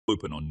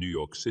Open on New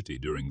York City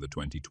during the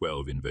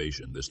 2012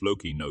 invasion, this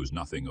Loki knows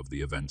nothing of the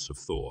events of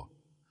Thor.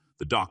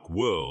 The Dark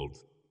World,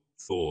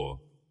 Thor,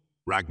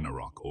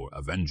 Ragnarok, or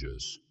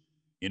Avengers.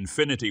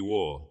 Infinity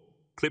War.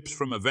 Clips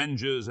from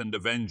Avengers and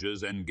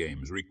Avengers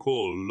Endgames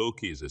recall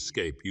Loki's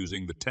escape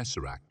using the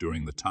Tesseract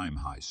during the time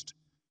heist.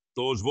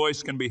 Thor's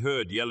voice can be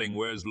heard yelling,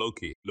 "Where's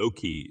Loki?"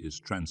 Loki is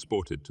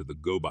transported to the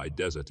Gobi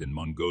Desert in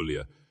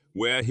Mongolia,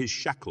 where his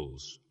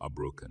shackles are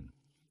broken.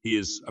 He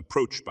is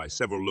approached by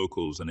several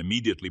locals and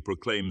immediately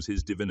proclaims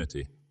his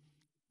divinity.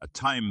 A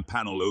time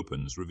panel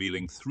opens,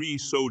 revealing 3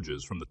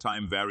 soldiers from the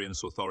Time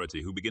Variance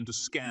Authority who begin to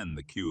scan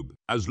the cube.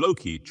 As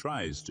Loki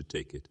tries to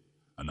take it,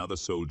 another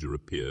soldier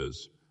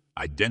appears,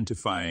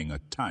 identifying a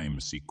time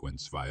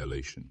sequence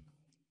violation.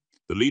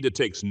 The leader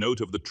takes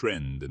note of the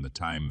trend in the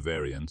time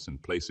variance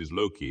and places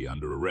Loki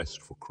under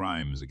arrest for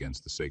crimes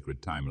against the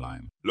sacred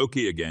timeline.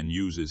 Loki again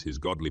uses his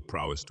godly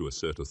prowess to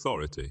assert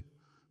authority,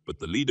 but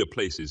the leader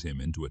places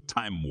him into a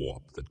time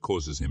warp that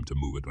causes him to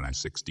move at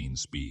 16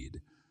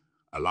 speed,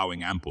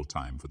 allowing ample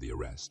time for the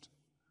arrest.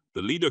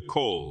 The leader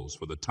calls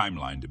for the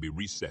timeline to be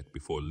reset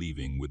before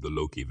leaving with the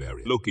Loki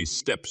variant. Loki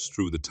steps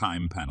through the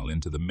time panel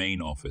into the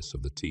main office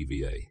of the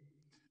TVA.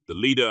 The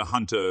leader,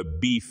 Hunter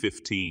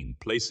B-15,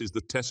 places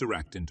the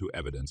Tesseract into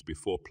evidence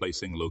before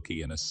placing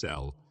Loki in a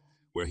cell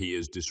where he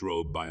is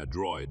disrobed by a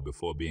droid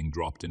before being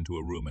dropped into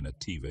a room in a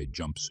TVA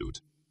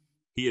jumpsuit.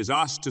 He is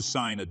asked to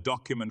sign a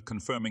document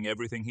confirming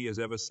everything he has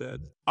ever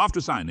said.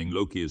 After signing,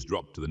 Loki is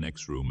dropped to the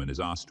next room and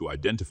is asked to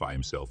identify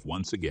himself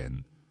once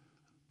again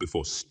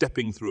before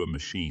stepping through a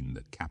machine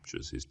that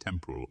captures his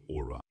temporal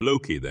aura.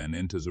 Loki then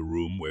enters a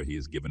room where he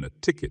is given a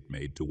ticket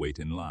made to wait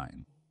in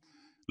line.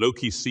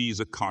 Loki sees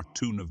a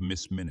cartoon of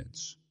Miss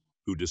Minutes,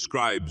 who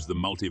describes the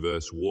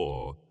multiverse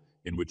war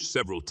in which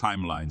several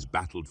timelines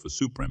battled for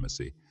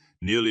supremacy,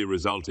 nearly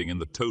resulting in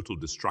the total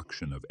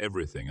destruction of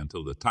everything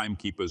until the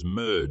Timekeepers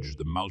merged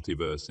the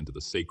multiverse into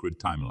the sacred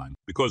timeline.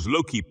 Because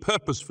Loki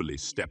purposefully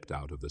stepped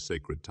out of the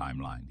sacred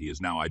timeline, he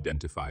is now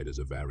identified as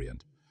a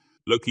variant.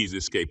 Loki's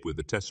escape with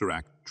the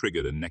Tesseract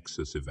triggered a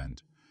Nexus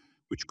event,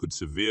 which could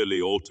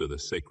severely alter the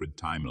sacred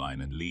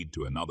timeline and lead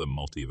to another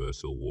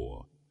multiversal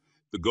war.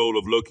 The goal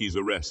of Loki's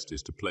arrest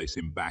is to place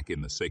him back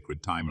in the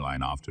sacred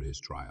timeline after his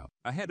trial.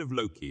 Ahead of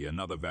Loki,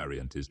 another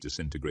variant is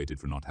disintegrated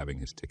for not having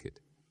his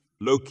ticket.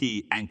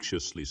 Loki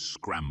anxiously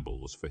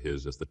scrambles for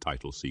his as the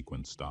title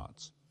sequence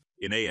starts.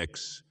 In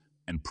AX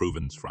and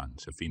Provenance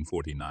France, Affine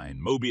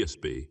 49, Mobius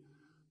B.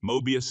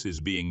 Mobius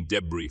is being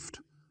debriefed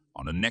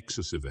on a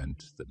Nexus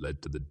event that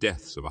led to the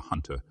deaths of a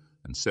Hunter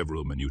and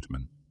several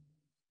Minutemen.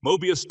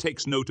 Mobius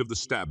takes note of the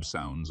stab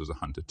sounds as a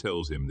Hunter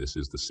tells him this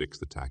is the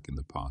 6th attack in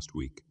the past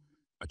week.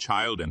 A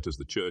child enters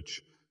the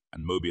church,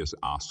 and Mobius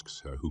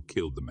asks her who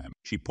killed the men.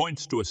 She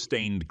points to a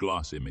stained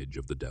glass image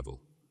of the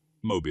devil.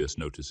 Mobius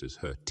notices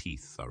her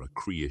teeth are a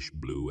creeish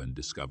blue and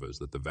discovers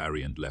that the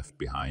variant left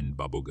behind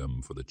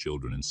bubblegum for the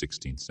children in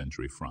 16th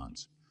century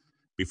France.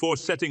 Before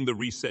setting the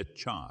reset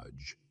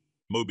charge,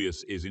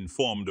 Mobius is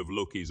informed of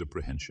Loki's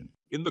apprehension.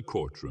 In the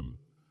courtroom,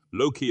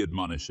 Loki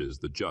admonishes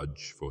the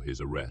judge for his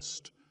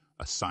arrest,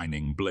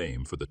 assigning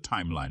blame for the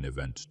timeline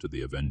event to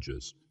the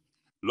Avengers.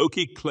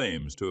 Loki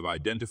claims to have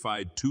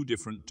identified 2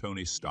 different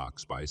Tony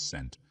Starks by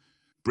scent,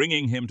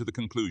 bringing him to the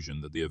conclusion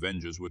that the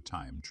Avengers were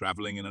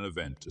time-traveling in an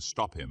event to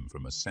stop him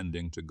from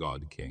ascending to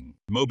God King.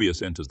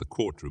 Mobius enters the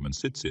courtroom and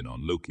sits in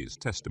on Loki's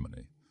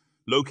testimony.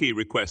 Loki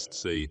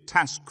requests a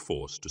task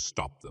force to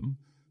stop them,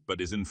 but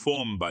is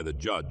informed by the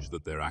judge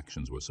that their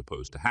actions were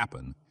supposed to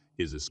happen.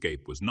 His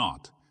escape was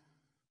not.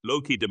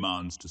 Loki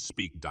demands to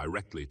speak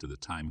directly to the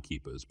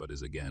Timekeepers, but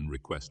is again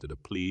requested a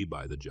plea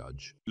by the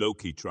judge.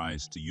 Loki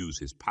tries to use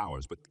his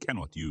powers, but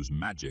cannot use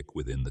magic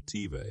within the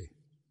TVA.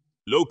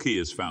 Loki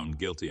is found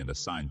guilty and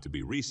assigned to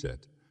be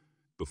reset.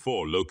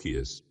 Before Loki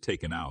is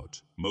taken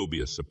out,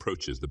 Mobius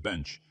approaches the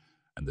bench,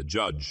 and the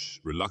judge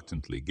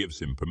reluctantly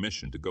gives him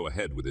permission to go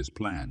ahead with his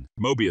plan.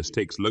 Mobius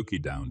takes Loki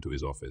down to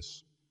his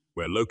office,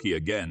 where Loki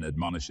again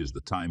admonishes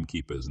the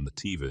Timekeepers and the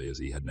TVA as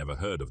he had never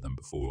heard of them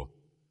before.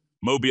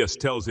 Mobius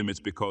tells him it's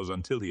because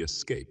until he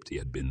escaped, he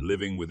had been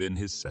living within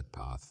his set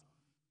path.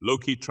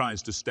 Loki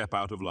tries to step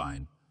out of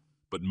line,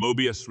 but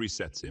Mobius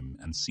resets him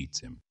and seats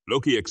him.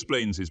 Loki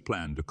explains his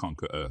plan to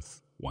conquer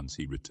Earth once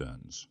he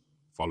returns,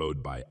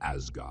 followed by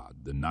Asgard,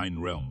 the 9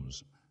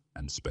 realms,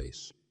 and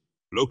space.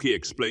 Loki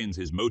explains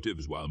his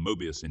motives while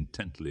Mobius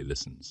intently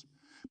listens.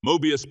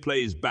 Mobius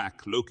plays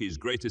back Loki's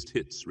greatest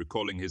hits,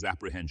 recalling his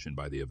apprehension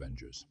by the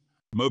Avengers.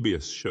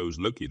 Mobius shows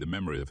Loki the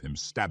memory of him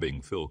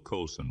stabbing Phil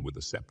Coulson with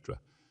a scepter,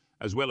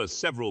 as well as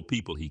several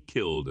people he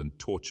killed and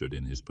tortured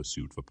in his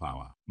pursuit for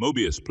power.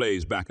 Mobius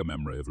plays back a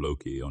memory of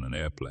Loki on an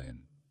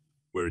airplane,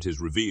 where it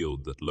is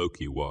revealed that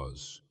Loki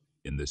was,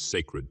 in this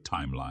sacred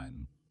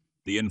timeline,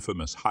 the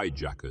infamous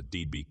hijacker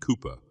D.B.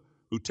 Cooper,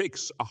 who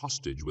takes a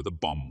hostage with a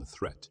bomb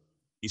threat.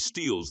 He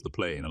steals the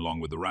plane along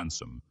with the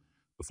ransom,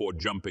 before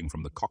jumping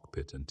from the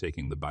cockpit and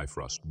taking the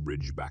Bifrost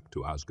bridge back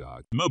to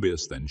Asgard.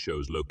 Mobius then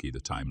shows Loki the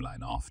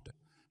timeline after,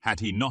 had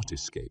he not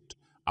escaped,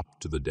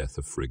 up to the death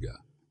of Frigga.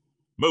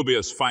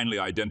 Mobius finally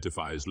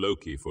identifies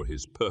Loki for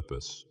his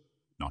purpose,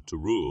 not to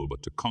rule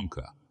but to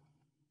conquer.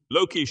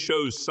 Loki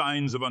shows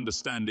signs of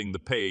understanding the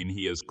pain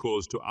he has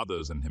caused to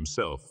others and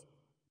himself.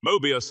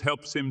 Mobius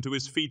helps him to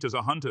his feet as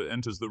a hunter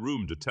enters the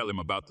room to tell him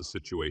about the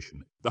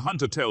situation. The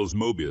hunter tells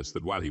Mobius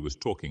that while he was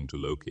talking to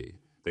Loki,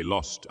 they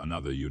lost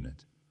another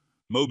unit.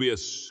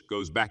 Mobius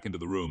goes back into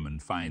the room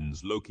and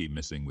finds Loki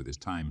missing with his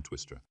time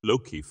twister.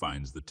 Loki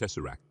finds the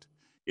Tesseract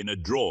in a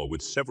drawer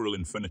with several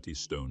Infinity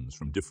Stones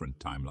from different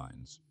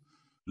timelines.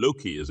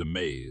 Loki is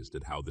amazed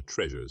at how the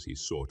treasures he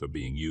sought are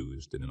being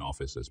used in an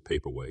office as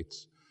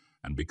paperweights,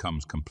 and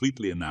becomes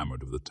completely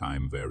enamored of the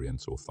Time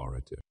Variant's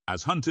authority.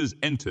 As hunters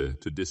enter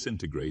to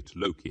disintegrate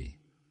Loki,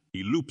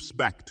 he loops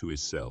back to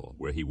his cell,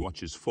 where he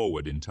watches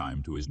forward in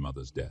time to his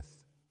mother's death.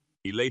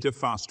 He later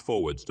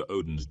fast-forwards to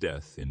Odin's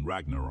death in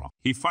Ragnarok.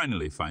 He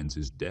finally finds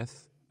his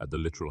death at the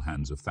literal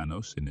hands of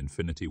Thanos in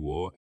Infinity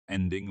War,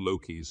 ending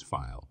Loki's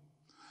file.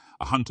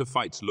 A hunter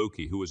fights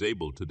Loki, who is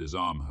able to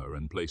disarm her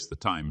and place the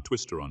time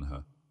twister on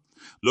her.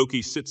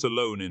 Loki sits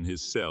alone in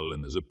his cell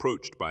and is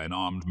approached by an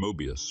armed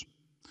Mobius.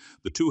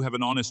 The two have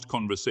an honest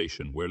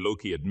conversation where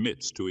Loki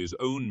admits to his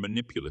own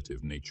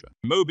manipulative nature.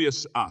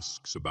 Mobius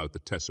asks about the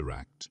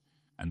Tesseract,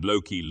 and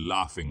Loki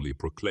laughingly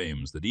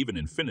proclaims that even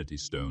Infinity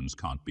Stones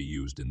can't be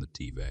used in the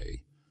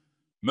TV.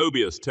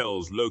 Mobius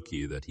tells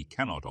Loki that he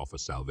cannot offer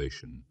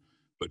salvation,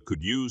 but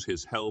could use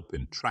his help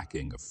in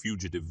tracking a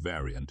fugitive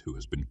variant who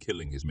has been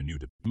killing his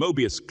minute.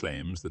 Mobius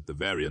claims that the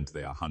variant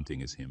they are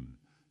hunting is him,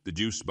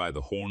 deduced by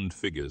the horned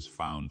figures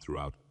found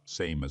throughout,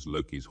 same as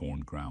Loki's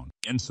horned crown.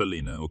 In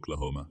Salina,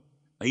 Oklahoma,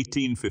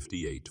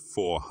 1858,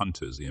 4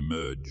 hunters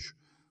emerge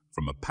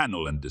from a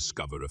panel and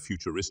discover a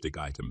futuristic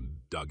item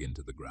dug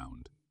into the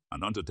ground.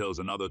 An hunter tells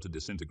another to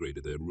disintegrate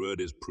it. Their word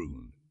is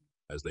pruned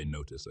as they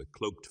notice a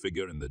cloaked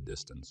figure in the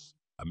distance,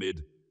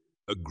 amid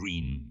a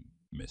green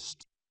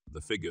mist.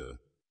 The figure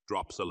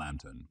drops a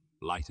lantern,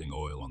 lighting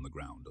oil on the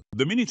ground.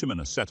 The Minitomen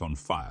are set on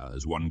fire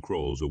as one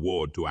crawls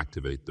award to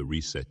activate the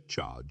reset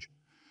charge,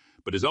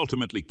 but is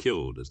ultimately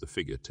killed as the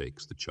figure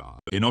takes the charge.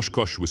 In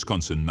Oshkosh,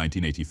 Wisconsin,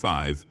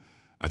 1985,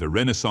 at a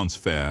Renaissance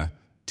fair,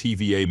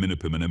 TVA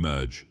Minitomen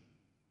emerge.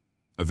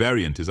 A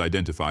variant is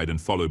identified and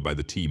followed by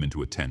the team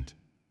into a tent.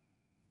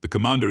 The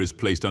commander is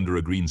placed under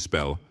a green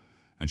spell,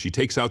 and she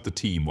takes out the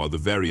team while the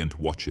variant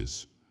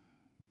watches.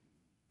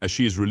 As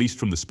she is released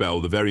from the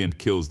spell, the variant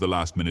kills the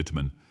last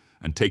Minitomen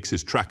and takes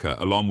his tracker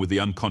along with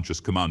the unconscious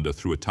commander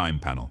through a time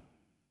panel.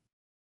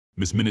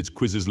 Miss Minutes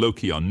quizzes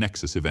Loki on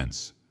Nexus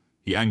events.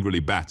 He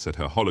angrily bats at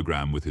her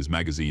hologram with his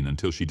magazine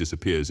until she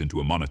disappears into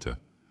a monitor.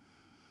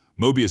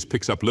 Mobius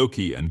picks up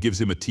Loki and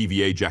gives him a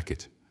TVA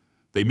jacket.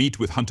 They meet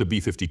with Hunter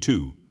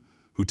B-52,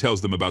 who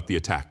tells them about the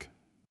attack.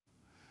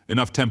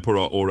 Enough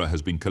Tempora aura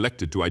has been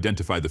collected to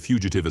identify the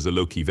fugitive as a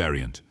Loki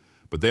variant,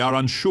 but they are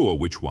unsure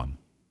which one.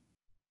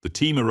 The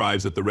team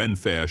arrives at the Ren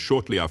Fair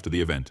shortly after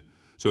the event,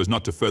 so as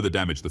not to further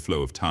damage the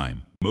flow of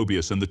time.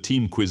 Mobius and the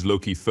team quiz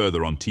Loki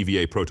further on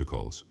TVA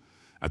protocols.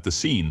 At the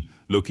scene,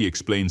 Loki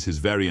explains his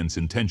variant's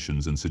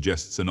intentions and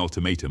suggests an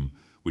ultimatum,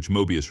 which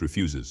Mobius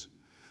refuses.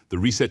 The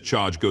reset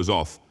charge goes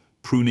off,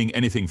 pruning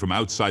anything from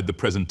outside the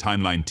present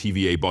timeline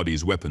TVA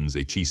body's weapons,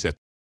 a chi set.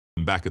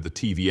 Back at the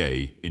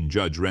TVA, in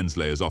Judge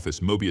Renslayer's office,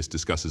 Mobius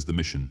discusses the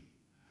mission.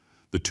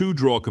 The two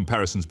draw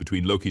comparisons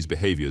between Loki's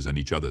behaviors and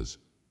each other's.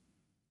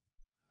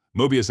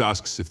 Mobius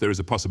asks if there is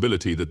a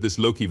possibility that this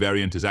Loki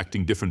variant is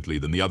acting differently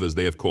than the others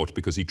they have caught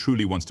because he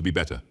truly wants to be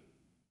better.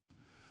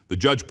 The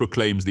judge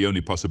proclaims the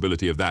only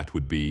possibility of that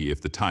would be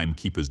if the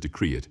timekeepers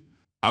decree it.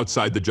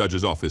 Outside the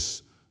judge's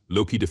office,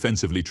 Loki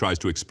defensively tries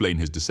to explain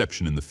his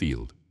deception in the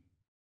field.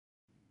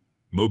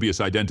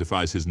 Mobius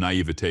identifies his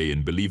naivete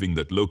in believing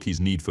that Loki's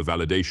need for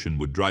validation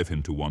would drive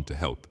him to want to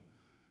help.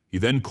 He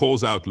then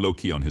calls out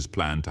Loki on his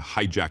plan to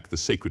hijack the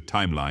sacred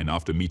timeline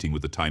after meeting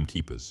with the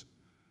timekeepers.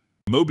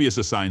 Mobius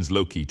assigns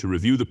Loki to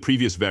review the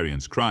previous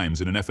variant's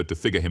crimes in an effort to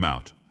figure him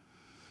out.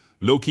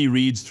 Loki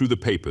reads through the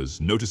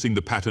papers, noticing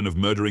the pattern of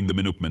murdering the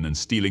Minutemen and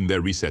stealing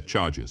their reset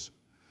charges.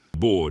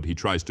 Bored, he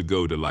tries to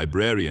goad a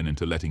librarian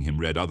into letting him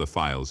read other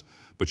files,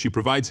 but she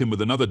provides him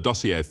with another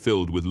dossier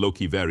filled with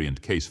Loki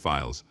variant case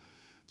files.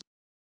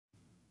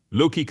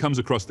 Loki comes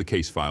across the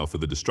case file for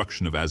the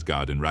destruction of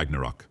Asgard in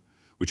Ragnarok,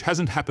 which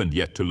hasn't happened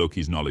yet to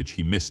Loki's knowledge.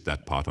 He missed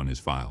that part on his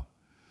file.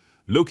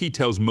 Loki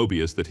tells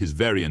Mobius that his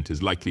variant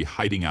is likely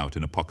hiding out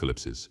in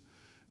apocalypses.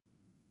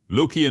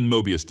 Loki and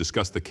Mobius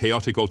discuss the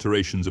chaotic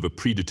alterations of a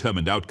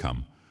predetermined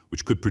outcome,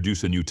 which could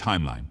produce a new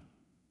timeline.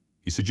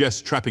 He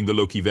suggests trapping the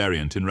Loki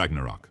variant in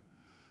Ragnarok.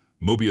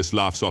 Mobius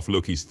laughs off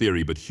Loki's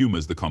theory but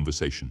humors the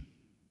conversation.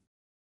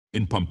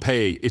 In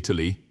Pompeii,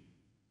 Italy,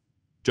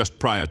 just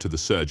prior to the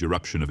surge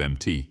eruption of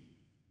MT,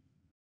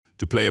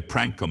 to play a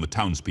prank on the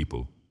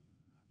townspeople,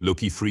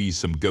 Loki frees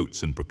some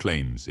goats and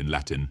proclaims, in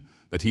Latin,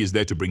 that he is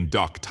there to bring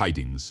dark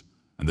tidings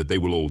and that they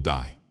will all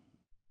die.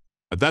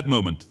 At that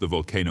moment, the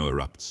volcano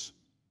erupts.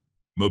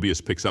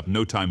 Mobius picks up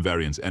no time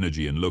variance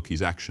energy in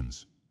Loki's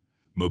actions.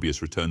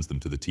 Mobius returns them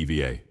to the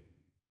TVA.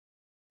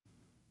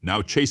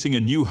 Now chasing a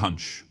new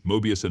hunch,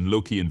 Mobius and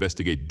Loki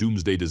investigate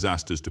doomsday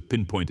disasters to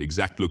pinpoint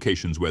exact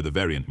locations where the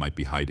variant might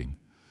be hiding.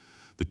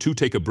 The two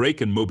take a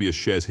break and Mobius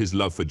shares his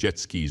love for jet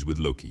skis with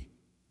Loki.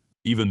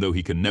 Even though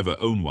he can never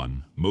own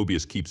one,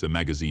 Mobius keeps a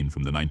magazine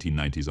from the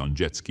 1990s on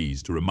jet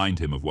skis to remind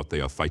him of what they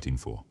are fighting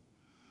for.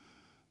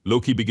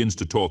 Loki begins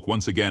to talk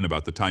once again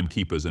about the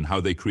Timekeepers and how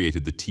they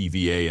created the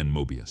TVA and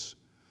Mobius.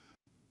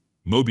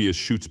 Mobius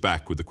shoots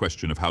back with the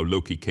question of how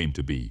Loki came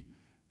to be,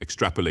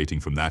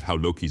 extrapolating from that how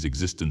Loki's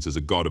existence as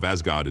a god of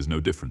Asgard is no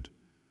different.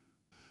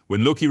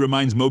 When Loki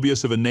reminds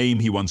Mobius of a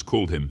name he once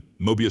called him,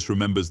 Mobius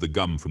remembers the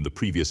gum from the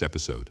previous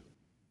episode.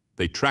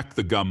 They track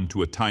the gum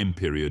to a time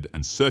period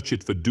and search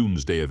it for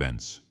doomsday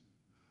events.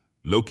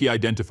 Loki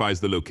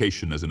identifies the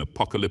location as an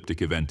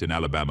apocalyptic event in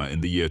Alabama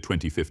in the year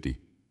 2050.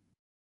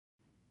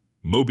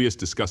 Mobius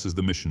discusses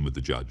the mission with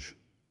the judge.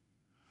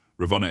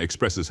 Ravonna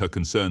expresses her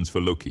concerns for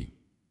Loki,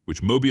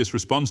 which Mobius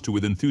responds to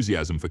with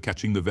enthusiasm for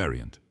catching the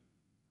variant.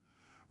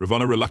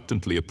 Ravonna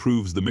reluctantly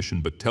approves the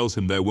mission but tells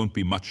him there won't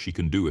be much she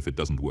can do if it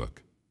doesn't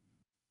work.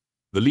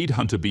 The lead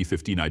hunter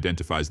B-15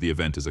 identifies the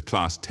event as a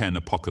Class 10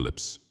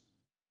 apocalypse.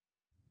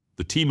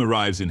 The team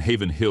arrives in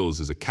Haven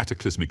Hills as a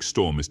cataclysmic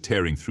storm is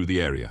tearing through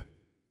the area.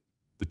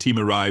 The team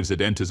arrives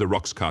and enters a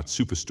Roxcart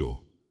superstore.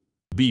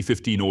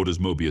 B-15 orders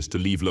Mobius to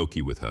leave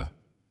Loki with her.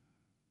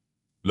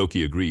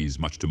 Loki agrees,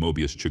 much to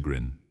Mobius'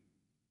 chagrin.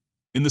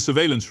 In the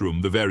surveillance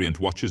room, the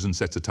variant watches and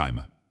sets a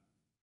timer.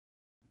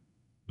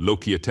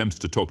 Loki attempts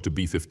to talk to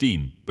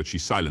B-15, but she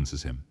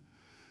silences him.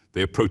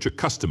 They approach a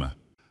customer.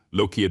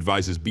 Loki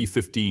advises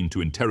B-15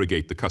 to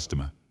interrogate the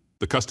customer.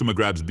 The customer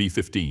grabs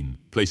B-15,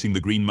 placing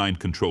the green mind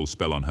control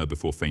spell on her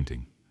before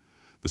fainting.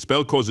 The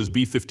spell causes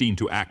B-15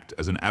 to act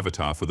as an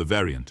avatar for the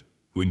variant,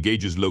 who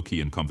engages Loki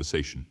in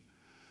conversation.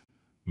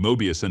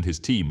 Mobius and his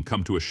team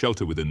come to a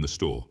shelter within the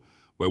store,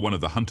 where one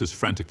of the hunters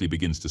frantically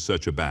begins to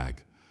search a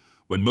bag.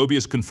 When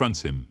Mobius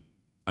confronts him,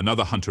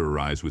 another hunter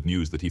arrives with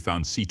news that he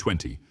found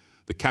C-20,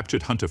 the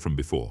captured hunter from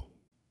before.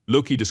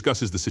 Loki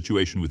discusses the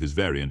situation with his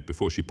variant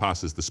before she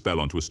passes the spell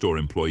onto a store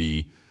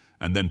employee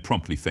and then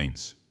promptly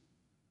faints.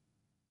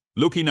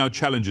 Loki now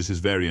challenges his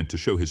variant to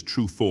show his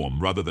true form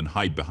rather than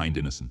hide behind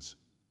innocence.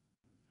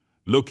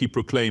 Loki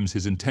proclaims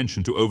his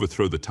intention to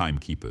overthrow the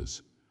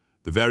Timekeepers.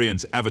 The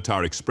variant's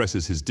avatar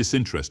expresses his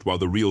disinterest while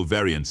the real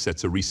variant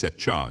sets a reset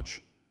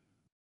charge.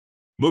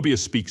 Mobius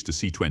speaks to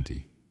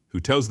C-20, who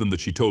tells them that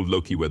she told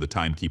Loki where the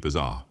Timekeepers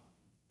are.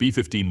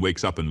 B-15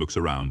 wakes up and looks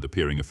around,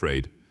 appearing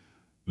afraid.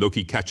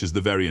 Loki catches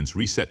the variant's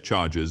reset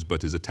charges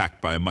but is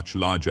attacked by a much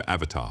larger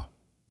avatar.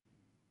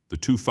 The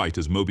two fight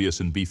as Mobius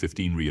and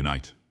B-15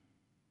 reunite.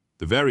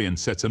 The variant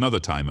sets another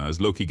timer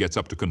as Loki gets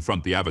up to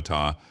confront the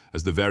avatar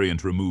as the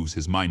variant removes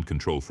his mind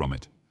control from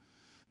it.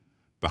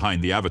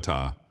 Behind the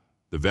avatar,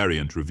 the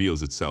variant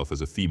reveals itself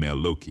as a female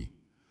Loki,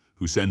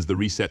 who sends the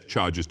reset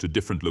charges to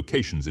different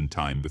locations in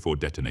time before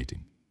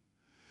detonating.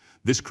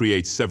 This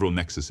creates several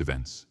Nexus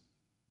events.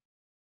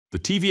 The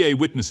TVA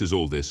witnesses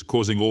all this,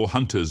 causing all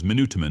hunters,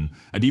 Minutemen,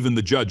 and even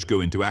the judge go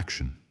into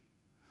action.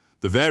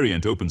 The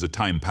variant opens a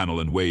time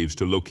panel and waves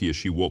to Loki as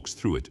she walks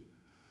through it.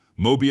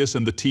 Mobius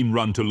and the team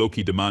run to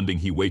Loki demanding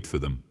he wait for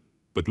them,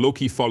 but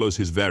Loki follows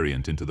his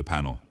variant into the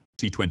panel.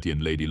 C-20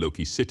 and Lady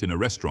Loki sit in a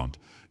restaurant,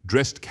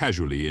 dressed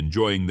casually,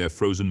 enjoying their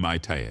frozen Mai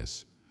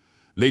Tais.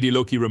 Lady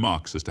Loki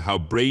remarks as to how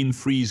brain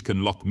freeze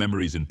can lock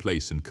memories in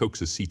place and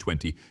coaxes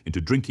C-20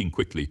 into drinking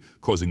quickly,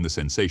 causing the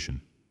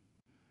sensation.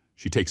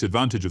 She takes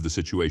advantage of the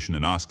situation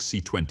and asks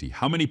C-20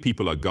 how many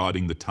people are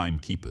guarding the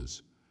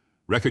Timekeepers.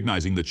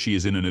 Recognizing that she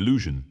is in an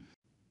illusion,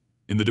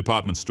 in the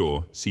department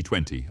store,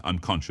 C-20,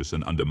 unconscious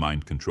and under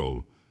mind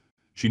control,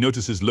 she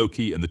notices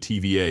Loki and the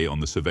TVA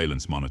on the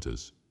surveillance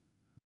monitors.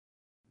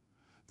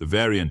 The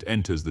variant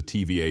enters the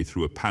TVA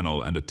through a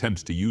panel and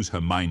attempts to use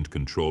her mind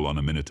control on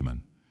a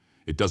Minuteman.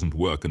 It doesn't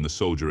work and the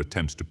soldier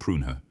attempts to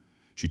prune her.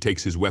 She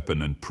takes his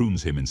weapon and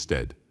prunes him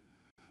instead,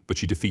 but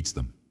she defeats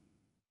them.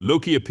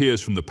 Loki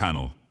appears from the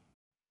panel.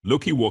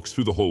 Loki walks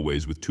through the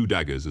hallways with two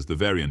daggers as the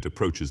variant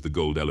approaches the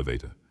gold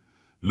elevator.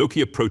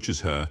 Loki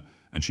approaches her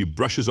and she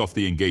brushes off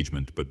the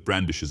engagement but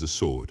brandishes a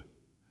sword.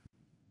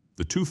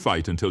 The two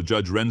fight until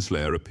Judge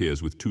Renslayer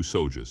appears with two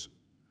soldiers.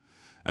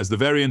 As the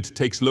variant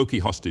takes Loki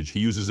hostage, he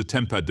uses a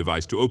tempad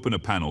device to open a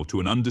panel to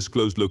an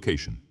undisclosed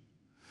location.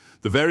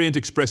 The variant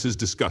expresses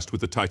disgust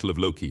with the title of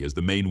Loki as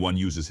the main one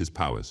uses his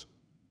powers.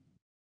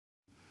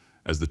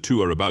 As the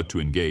two are about to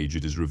engage,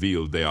 it is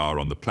revealed they are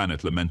on the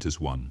planet Lamentis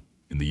 1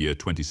 in the year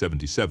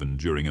 2077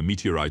 during a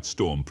meteorite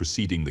storm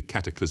preceding the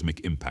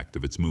cataclysmic impact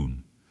of its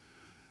moon.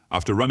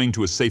 After running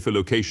to a safer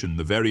location,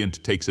 the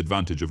variant takes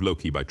advantage of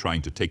Loki by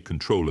trying to take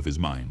control of his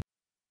mind.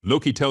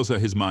 Loki tells her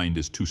his mind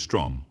is too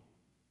strong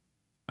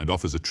and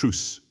offers a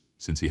truce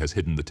since he has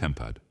hidden the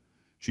tempad.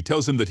 She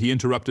tells him that he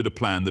interrupted a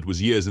plan that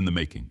was years in the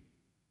making.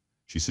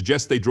 She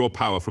suggests they draw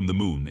power from the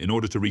moon in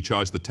order to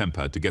recharge the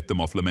tempad to get them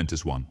off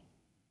Lamentis 1.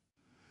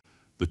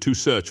 The two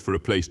search for a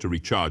place to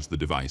recharge the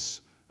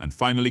device and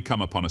finally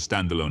come upon a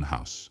standalone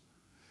house.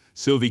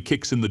 Sylvie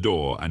kicks in the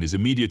door and is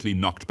immediately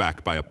knocked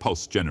back by a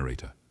pulse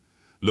generator.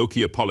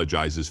 Loki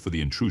apologizes for the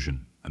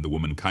intrusion, and the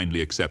woman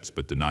kindly accepts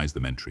but denies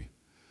them entry.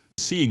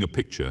 Seeing a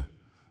picture,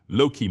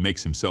 Loki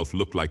makes himself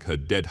look like her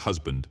dead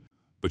husband,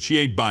 but she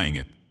ain't buying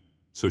it.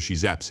 so she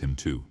zaps him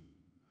too.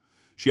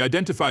 She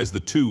identifies the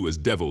two as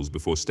devils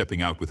before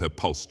stepping out with her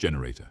pulse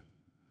generator.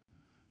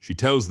 She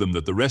tells them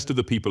that the rest of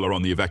the people are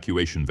on the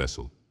evacuation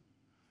vessel.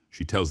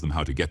 She tells them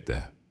how to get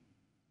there.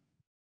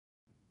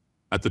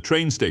 At the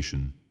train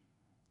station,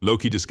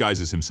 Loki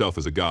disguises himself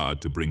as a guard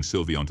to bring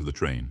Sylvie onto the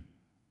train.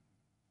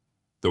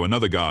 Though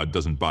another guard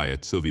doesn't buy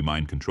it, Sylvie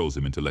mind controls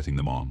him into letting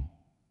them on.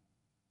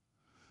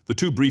 The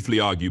two briefly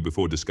argue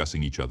before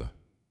discussing each other.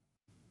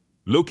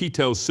 Loki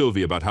tells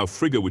Sylvie about how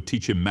Frigga would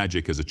teach him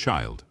magic as a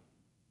child.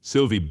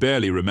 Sylvie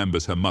barely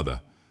remembers her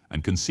mother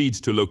and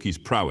concedes to Loki's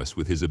prowess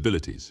with his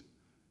abilities.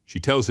 She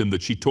tells him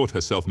that she taught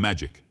herself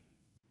magic.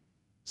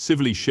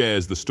 Sylvie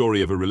shares the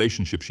story of a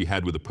relationship she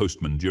had with a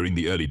postman during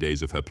the early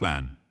days of her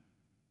plan.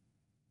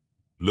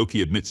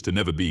 Loki admits to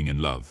never being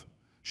in love.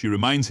 She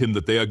reminds him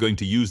that they are going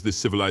to use this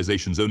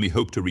civilization's only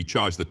hope to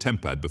recharge the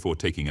tempad before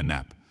taking a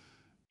nap.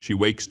 She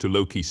wakes to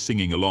Loki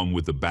singing along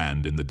with the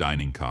band in the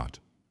dining cart.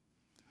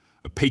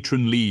 A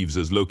patron leaves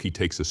as Loki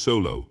takes a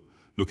solo,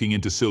 looking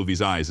into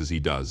Sylvie's eyes as he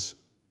does,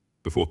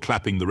 before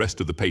clapping the rest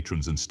of the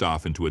patrons and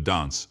staff into a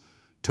dance,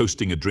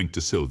 toasting a drink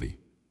to Sylvie.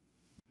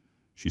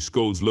 She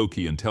scolds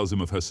Loki and tells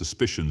him of her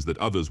suspicions that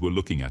others were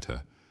looking at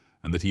her,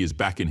 and that he is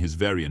back in his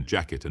variant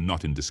jacket and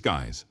not in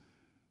disguise.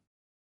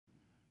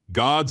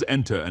 Guards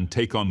enter and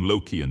take on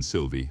Loki and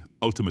Sylvie,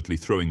 ultimately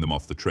throwing them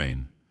off the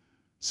train.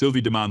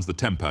 Sylvie demands the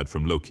tempad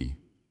from Loki.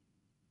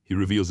 He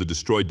reveals a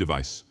destroyed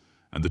device,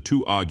 and the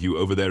two argue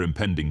over their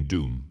impending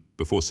doom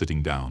before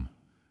sitting down.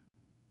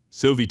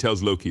 Sylvie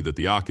tells Loki that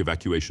the Ark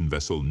evacuation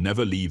vessel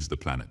never leaves the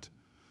planet,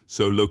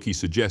 so Loki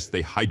suggests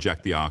they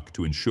hijack the Ark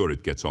to ensure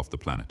it gets off the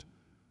planet.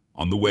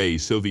 On the way,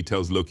 Sylvie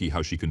tells Loki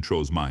how she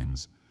controls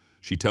minds.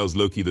 She tells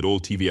Loki that all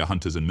TVA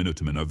hunters and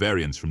Minutemen are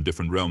variants from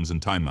different realms and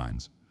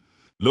timelines.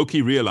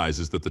 Loki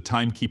realizes that the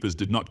Timekeepers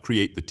did not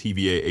create the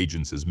TVA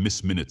agents as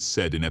Miss Minutes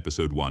said in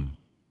episode 1.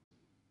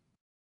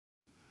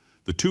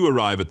 The two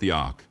arrive at the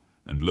Ark,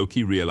 and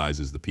Loki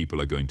realizes the people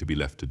are going to be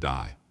left to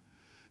die.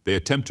 They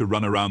attempt to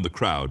run around the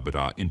crowd, but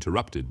are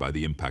interrupted by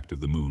the impact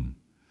of the moon.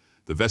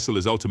 The vessel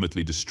is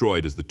ultimately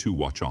destroyed as the two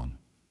watch on.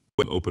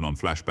 We open on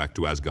flashback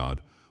to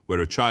Asgard, where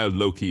a child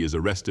Loki is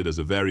arrested as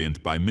a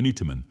variant by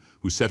Minutemen,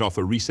 who set off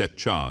a reset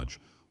charge,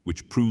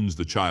 which prunes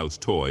the child's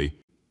toy.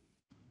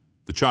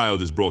 The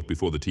child is brought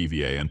before the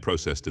TVA and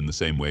processed in the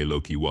same way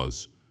Loki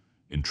was.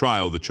 In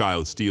trial, the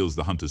child steals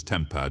the hunter's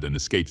tempad and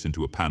escapes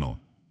into a panel.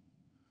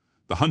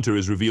 The hunter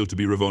is revealed to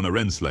be Ravonna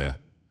Renslayer.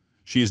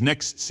 She is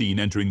next seen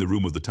entering the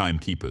room of the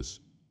Timekeepers.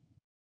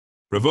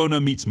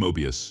 Ravonna meets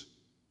Mobius,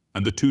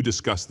 and the two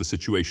discuss the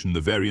situation.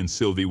 The variant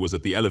Sylvie was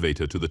at the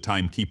elevator to the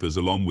Timekeepers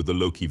along with the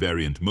Loki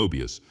variant.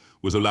 Mobius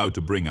was allowed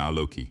to bring our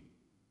Loki.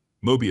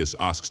 Mobius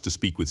asks to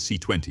speak with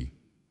C20.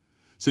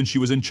 Since she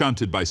was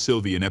enchanted by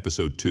Sylvie in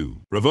episode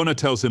 2, Ravonna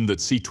tells him that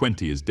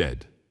C20 is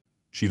dead.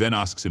 She then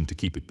asks him to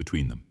keep it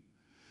between them.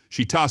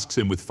 She tasks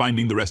him with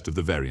finding the rest of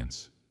the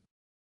variants.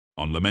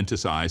 On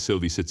Lamentis Eye,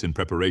 Sylvie sits in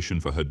preparation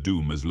for her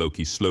doom as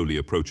Loki slowly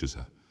approaches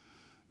her.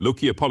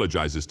 Loki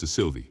apologizes to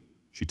Sylvie.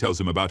 She tells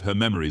him about her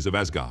memories of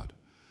Asgard.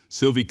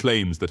 Sylvie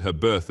claims that her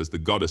birth as the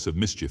goddess of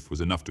mischief was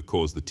enough to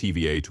cause the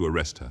TVA to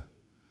arrest her.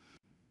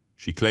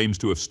 She claims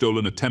to have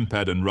stolen a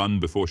tempad and run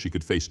before she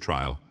could face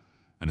trial,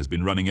 and has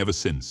been running ever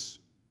since.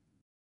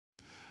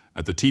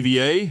 At the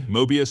TVA,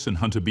 Mobius and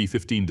Hunter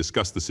B-15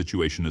 discuss the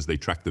situation as they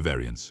track the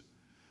variants.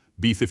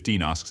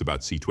 B-15 asks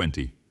about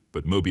C-20,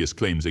 but Mobius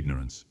claims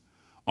ignorance.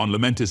 On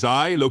Lamentis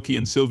Eye, Loki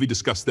and Sylvie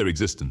discuss their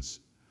existence.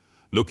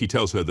 Loki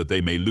tells her that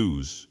they may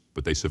lose,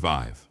 but they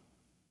survive.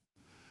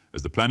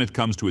 As the planet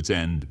comes to its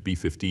end,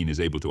 B-15 is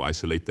able to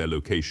isolate their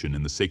location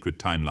in the sacred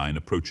timeline,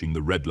 approaching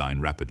the red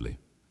line rapidly.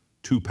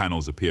 Two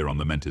panels appear on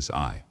Lamentis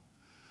Eye.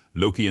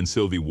 Loki and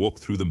Sylvie walk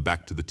through them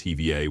back to the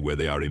TVA, where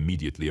they are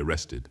immediately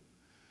arrested.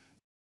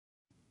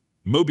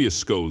 Mobius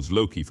scolds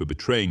Loki for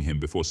betraying him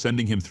before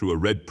sending him through a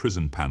red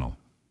prison panel.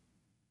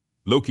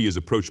 Loki is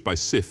approached by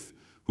Sif,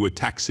 who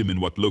attacks him in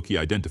what Loki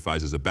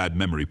identifies as a bad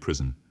memory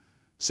prison.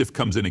 Sif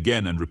comes in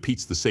again and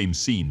repeats the same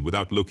scene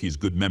without Loki's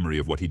good memory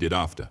of what he did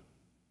after.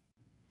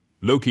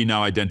 Loki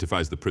now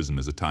identifies the prison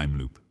as a time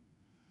loop.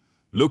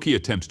 Loki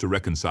attempts to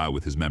reconcile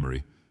with his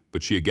memory,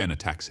 but she again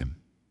attacks him.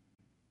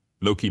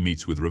 Loki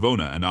meets with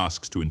Ravonna and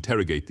asks to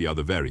interrogate the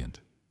other variant.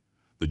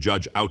 The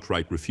judge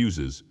outright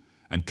refuses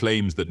and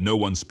claims that no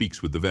one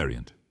speaks with the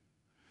variant.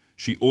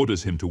 She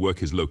orders him to work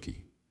his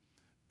Loki.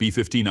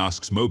 B-15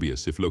 asks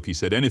Mobius if Loki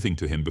said anything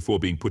to him before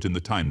being put in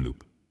the time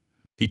loop.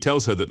 He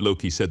tells her that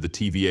Loki said the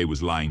TVA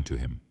was lying to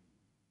him.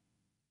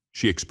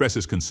 She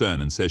expresses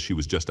concern and says she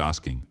was just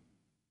asking.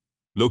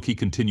 Loki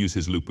continues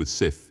his loop with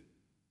Sif.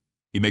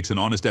 He makes an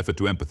honest effort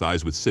to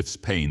empathize with Sif's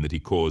pain that he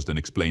caused and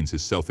explains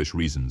his selfish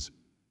reasons.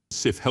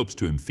 Sif helps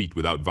to him feat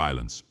without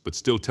violence, but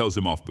still tells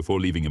him off before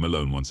leaving him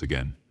alone once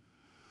again.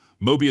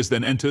 Mobius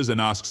then enters and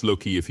asks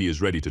Loki if he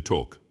is ready to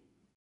talk.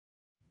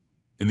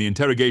 In the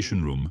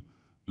interrogation room,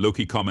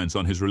 Loki comments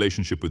on his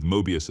relationship with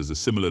Mobius as a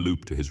similar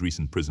loop to his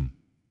recent prison.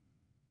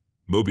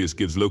 Mobius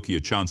gives Loki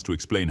a chance to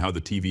explain how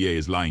the TVA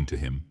is lying to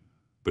him,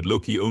 but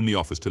Loki only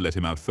offers to let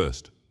him out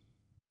first.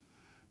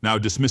 Now,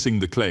 dismissing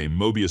the claim,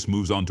 Mobius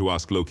moves on to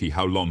ask Loki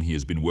how long he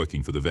has been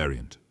working for the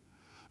variant.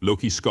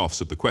 Loki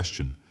scoffs at the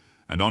question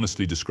and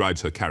honestly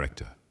describes her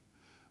character.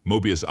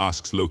 Mobius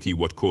asks Loki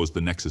what caused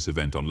the Nexus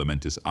event on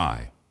Lamentis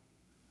I.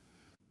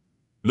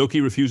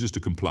 Loki refuses to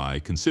comply,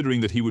 considering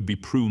that he would be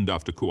pruned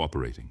after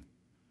cooperating.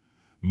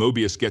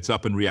 Mobius gets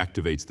up and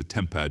reactivates the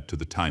tempad to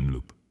the time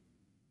loop.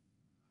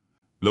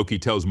 Loki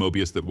tells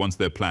Mobius that once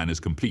their plan is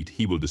complete,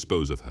 he will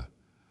dispose of her.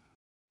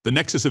 The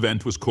Nexus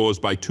event was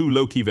caused by two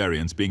Loki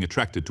variants being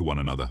attracted to one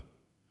another.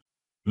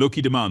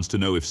 Loki demands to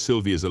know if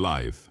Sylvie is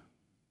alive,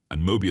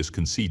 and Mobius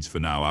concedes for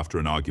now after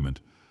an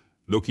argument.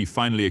 Loki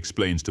finally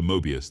explains to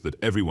Mobius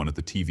that everyone at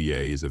the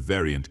TVA is a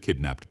variant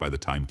kidnapped by the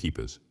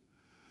Timekeepers.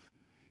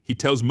 He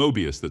tells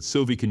Mobius that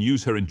Sylvie can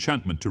use her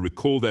enchantment to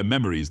recall their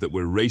memories that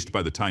were erased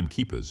by the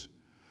Timekeepers.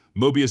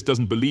 Mobius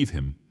doesn't believe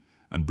him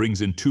and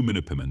brings in two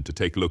Minutemen to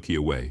take Loki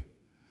away.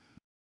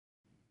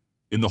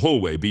 In the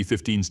hallway,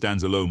 B-15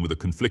 stands alone with a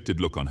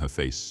conflicted look on her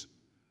face.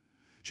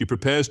 She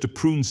prepares to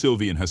prune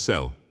Sylvie in her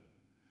cell.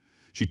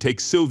 She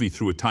takes Sylvie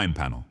through a time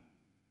panel.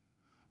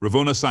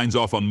 Ravonna signs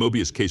off on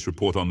Mobius' case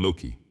report on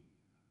Loki.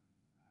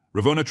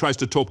 Ravonna tries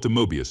to talk to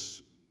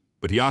Mobius,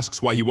 but he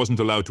asks why he wasn't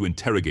allowed to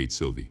interrogate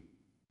Sylvie.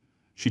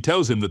 She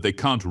tells him that they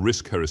can't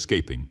risk her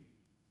escaping,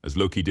 as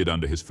Loki did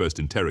under his first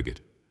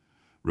interrogate.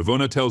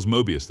 Ravonna tells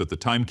Mobius that the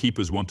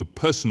Timekeepers want to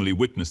personally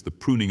witness the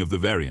pruning of the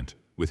variant,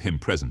 with him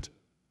present.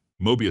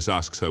 Mobius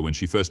asks her when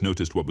she first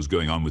noticed what was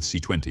going on with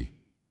C-20.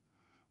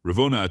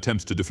 Ravonna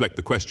attempts to deflect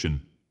the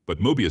question, but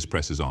Mobius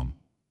presses on.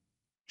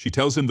 She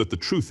tells him that the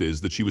truth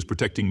is that she was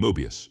protecting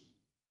Mobius.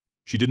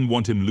 She didn't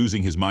want him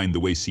losing his mind the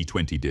way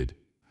C-20 did.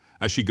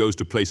 As she goes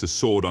to place a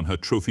sword on her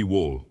trophy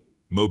wall,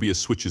 Mobius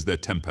switches their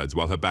tempads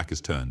while her back is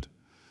turned.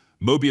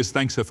 Mobius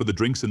thanks her for the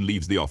drinks and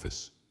leaves the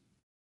office.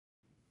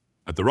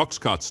 At the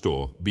Roxcart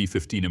store,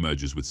 B-15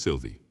 emerges with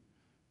Sylvie.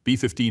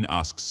 B-15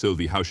 asks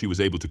Sylvie how she was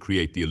able to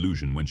create the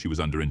illusion when she was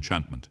under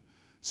enchantment.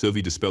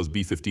 Sylvie dispels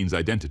B-15's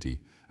identity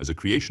as a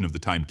creation of the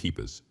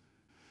Timekeepers.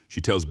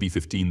 She tells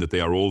B-15 that they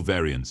are all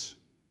variants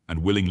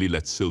and willingly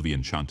lets Sylvie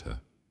enchant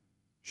her.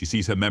 She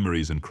sees her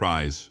memories and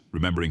cries,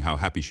 remembering how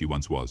happy she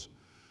once was.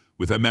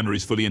 With her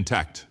memories fully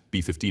intact,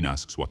 B-15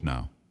 asks what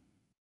now.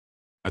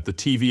 At the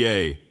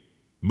TVA,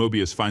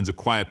 Mobius finds a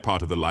quiet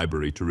part of the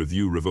library to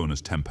review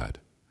Ravonna's tempad.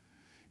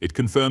 It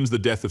confirms the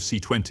death of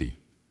C-20.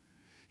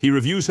 He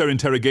reviews her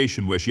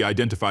interrogation where she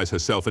identifies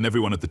herself and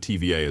everyone at the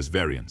TVA as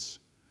variants.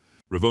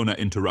 Ravonna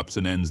interrupts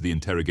and ends the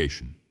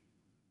interrogation.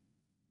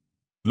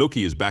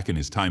 Loki is back in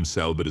his time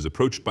cell but is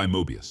approached by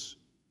Mobius.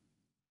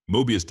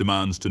 Mobius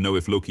demands to know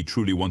if Loki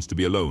truly wants to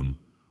be alone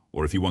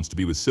or if he wants to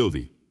be with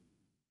Sylvie,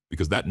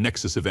 because that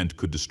Nexus event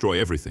could destroy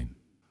everything.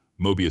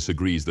 Mobius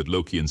agrees that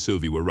Loki and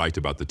Sylvie were right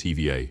about the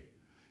TVA.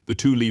 The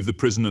two leave the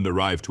prison and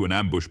arrive to an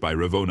ambush by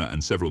Ravonna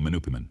and several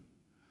Minutemen.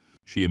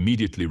 She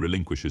immediately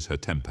relinquishes her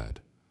tempad.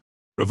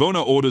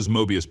 Ravonna orders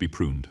Mobius be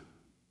pruned.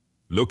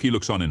 Loki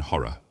looks on in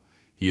horror.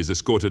 He is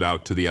escorted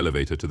out to the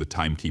elevator to the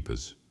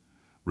Timekeepers.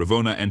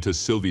 Ravonna enters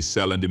Sylvie's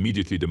cell and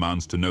immediately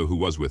demands to know who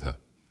was with her.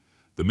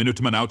 The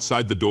Minuteman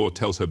outside the door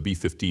tells her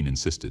B-15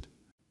 insisted.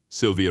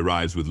 Sylvie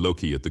arrives with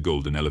Loki at the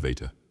golden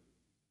elevator.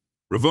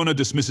 Ravonna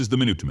dismisses the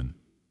Minuteman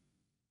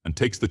and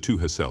takes the two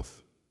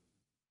herself.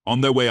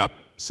 On their way up,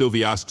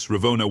 Sylvie asks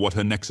Ravonna what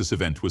her Nexus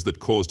event was that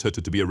caused her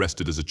to be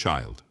arrested as a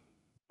child.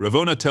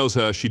 Ravonna tells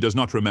her she does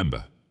not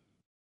remember.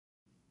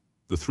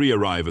 The three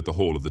arrive at the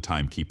hall of the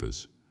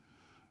Timekeepers.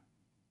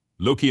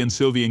 Loki and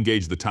Sylvie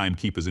engage the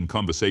Timekeepers in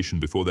conversation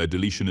before their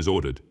deletion is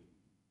ordered.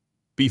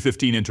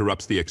 B-15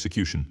 interrupts the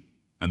execution,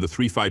 and the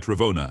three fight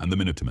Ravonna and the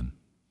Minutemen.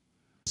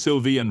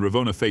 Sylvie and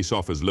Ravonna face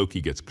off as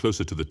Loki gets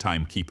closer to the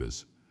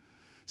Timekeepers.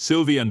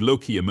 Sylvie and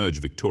Loki emerge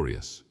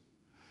victorious.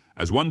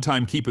 As one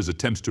Timekeepers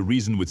attempts to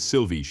reason with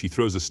Sylvie, she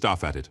throws a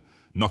staff at it,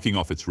 knocking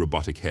off its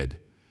robotic head.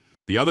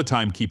 The other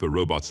Timekeeper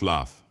robots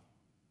laugh.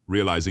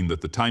 Realizing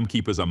that the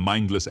Timekeepers are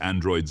mindless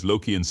androids,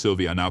 Loki and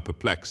Sylvie are now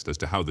perplexed as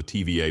to how the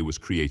TVA was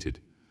created.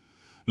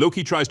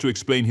 Loki tries to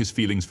explain his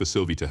feelings for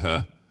Sylvie to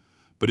her,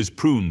 but is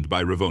pruned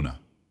by Ravonna.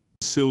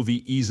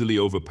 Sylvie easily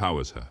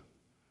overpowers her.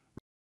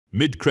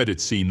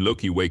 Mid-credits scene,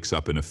 Loki wakes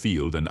up in a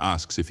field and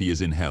asks if he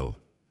is in hell.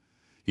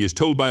 He is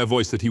told by a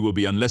voice that he will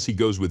be unless he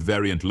goes with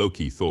variant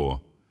Loki,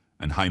 Thor,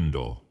 and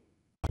Heimdall.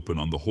 Open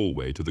on the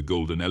hallway to the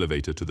golden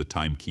elevator to the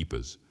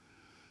Timekeepers.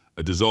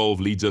 A dissolve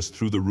leads us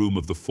through the room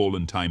of the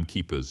fallen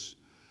Timekeepers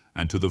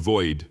and to the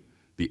void,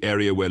 the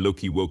area where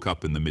Loki woke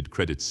up in the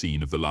mid-credits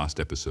scene of the last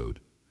episode.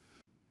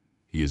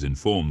 He is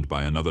informed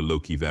by another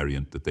Loki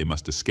variant that they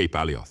must escape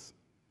Alioth.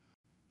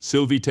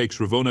 Sylvie takes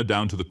Ravonna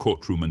down to the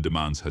courtroom and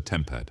demands her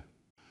tempad.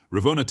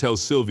 Ravonna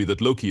tells Sylvie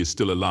that Loki is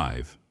still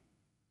alive.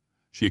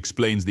 She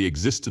explains the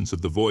existence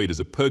of the void as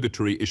a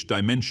purgatory-ish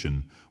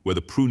dimension where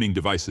the pruning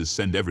devices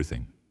send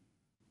everything.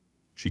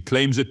 She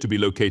claims it to be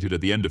located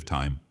at the end of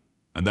time,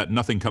 and that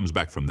nothing comes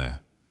back from there.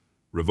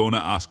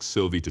 Ravonna asks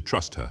Sylvie to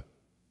trust her,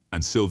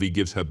 and Sylvie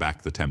gives her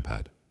back the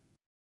tempad.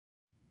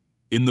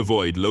 In the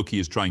void, Loki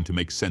is trying to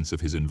make sense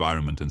of his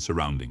environment and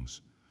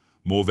surroundings.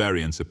 More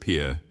variants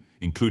appear,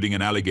 including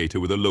an alligator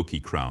with a Loki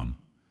crown.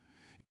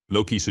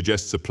 Loki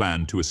suggests a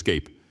plan to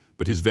escape,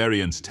 but his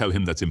variants tell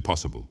him that's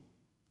impossible.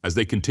 As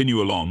they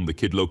continue along, the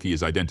kid Loki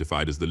is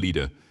identified as the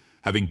leader,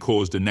 having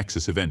caused a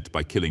Nexus event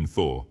by killing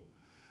Thor.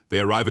 They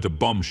arrive at a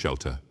bomb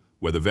shelter,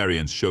 where the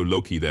variants show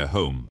Loki their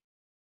home.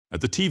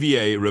 At the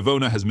TVA,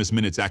 Ravonna has Miss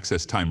Minutes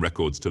access time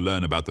records to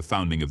learn about the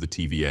founding of the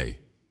TVA.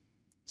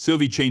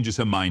 Sylvie changes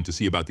her mind to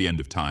see about the end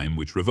of time,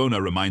 which Ravonna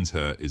reminds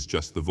her is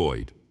just the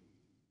void.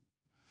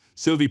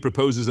 Sylvie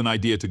proposes an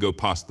idea to go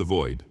past the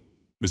void.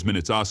 Miss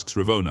Minutes asks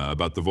Ravonna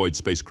about the void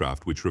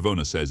spacecraft, which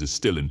Ravonna says is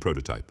still in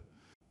prototype.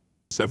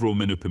 Several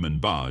Minutemen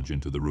barge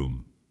into the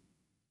room.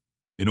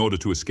 In order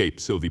to escape,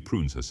 Sylvie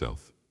prunes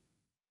herself.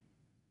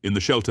 In the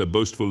shelter,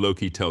 boastful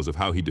Loki tells of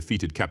how he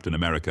defeated Captain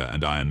America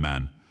and Iron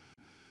Man.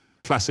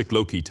 Classic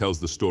Loki tells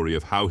the story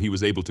of how he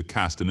was able to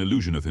cast an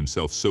illusion of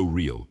himself so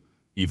real.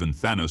 Even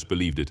Thanos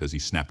believed it as he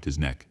snapped his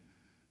neck.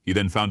 He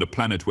then found a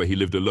planet where he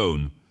lived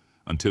alone,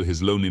 until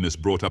his loneliness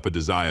brought up a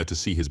desire to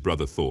see his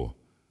brother Thor.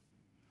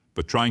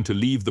 But trying to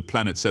leave the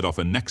planet set off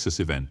a Nexus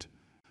event.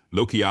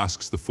 Loki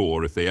asks the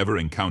four if they ever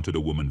encountered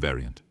a woman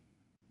variant.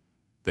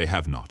 They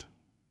have not.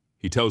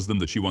 He tells them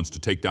that she wants to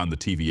take down the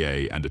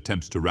TVA and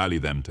attempts to rally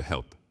them to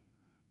help.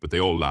 But they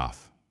all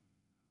laugh.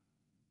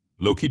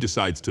 Loki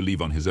decides to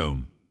leave on his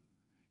own.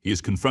 He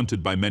is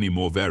confronted by many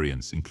more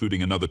variants,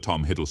 including another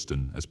Tom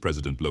Hiddleston as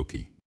President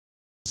Loki.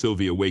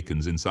 Sylvie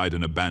awakens inside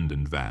an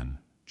abandoned van.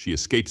 She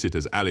escapes it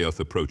as Alioth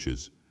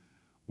approaches.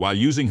 While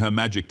using her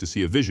magic to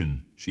see a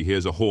vision, she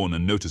hears a horn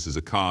and notices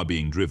a car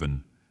being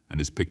driven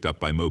and is picked up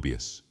by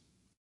Mobius.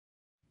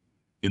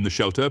 In the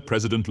shelter,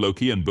 President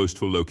Loki and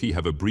boastful Loki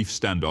have a brief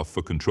standoff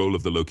for control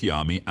of the Loki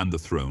army and the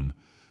throne,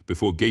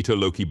 before Gator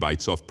Loki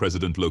bites off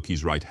President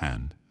Loki's right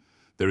hand.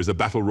 There is a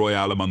battle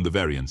royale among the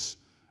variants,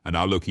 and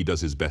our Loki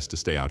does his best to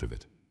stay out of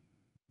it.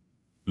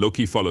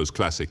 Loki follows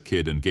classic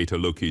Kid and Gator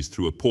Lokis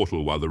through a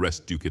portal while the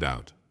rest duke it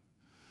out.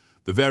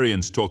 The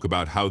variants talk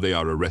about how they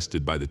are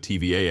arrested by the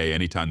TVA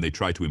anytime they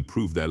try to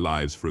improve their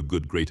lives for a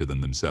good greater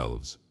than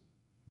themselves.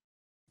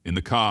 In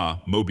the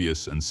car,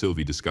 Mobius and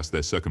Sylvie discuss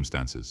their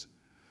circumstances.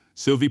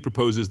 Sylvie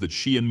proposes that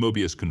she and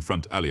Mobius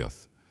confront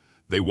Alioth.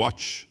 They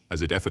watch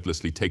as it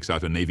effortlessly takes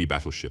out a Navy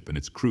battleship and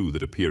its crew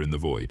that appear in the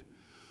void.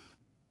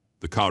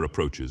 The car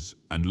approaches,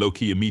 and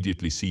Loki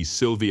immediately sees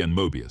Sylvie and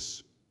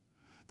Mobius.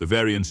 The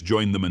variants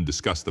join them and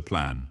discuss the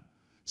plan.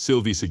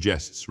 Sylvie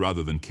suggests,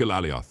 rather than kill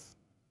Alioth,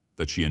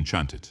 that she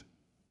enchant it.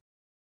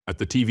 At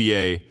the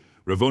TVA,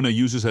 Ravonna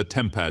uses her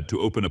tempad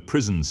to open a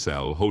prison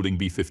cell holding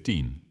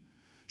B-15.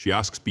 She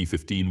asks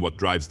B-15 what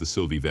drives the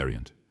Sylvie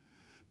variant.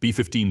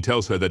 B-15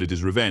 tells her that it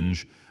is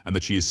revenge and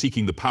that she is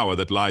seeking the power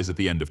that lies at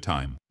the end of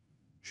time.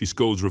 She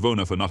scolds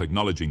Ravonna for not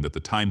acknowledging that the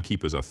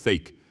timekeepers are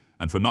fake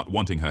and for not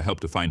wanting her help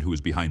to find who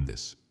is behind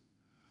this.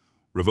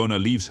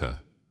 Ravonna leaves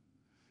her.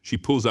 She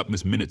pulls up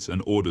Miss Minutes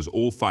and orders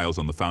all files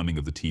on the founding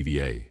of the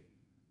TVA.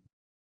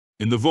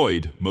 In the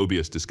void,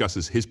 Mobius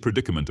discusses his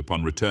predicament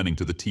upon returning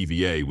to the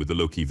TVA with the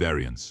Loki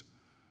variants.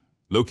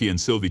 Loki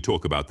and Sylvie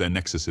talk about their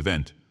Nexus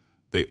event.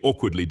 They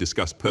awkwardly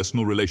discuss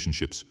personal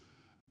relationships.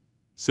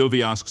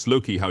 Sylvie asks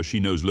Loki how she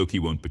knows Loki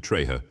won't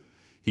betray her.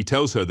 He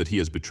tells her that he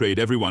has betrayed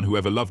everyone who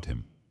ever loved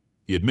him.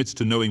 He admits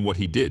to knowing what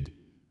he did,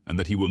 and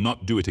that he will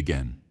not do it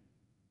again.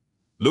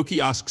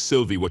 Loki asks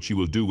Sylvie what she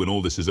will do when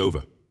all this is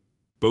over.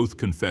 Both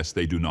confess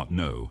they do not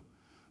know,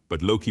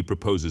 but Loki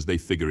proposes they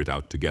figure it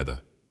out together.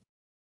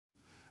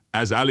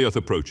 As Alioth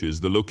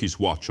approaches, the Lokis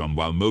watch on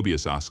while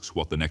Mobius asks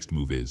what the next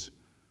move is.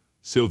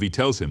 Sylvie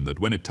tells him that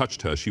when it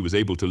touched her, she was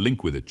able to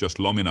link with it just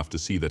long enough to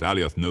see that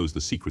Alioth knows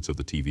the secrets of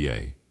the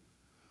TVA.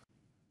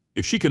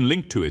 If she can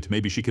link to it,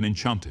 maybe she can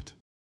enchant it.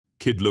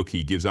 Kid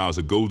Loki gives ours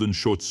a golden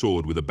short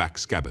sword with a back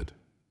scabbard.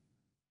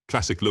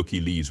 Classic Loki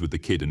leaves with the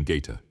Kid and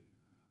Gator.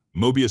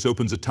 Mobius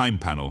opens a time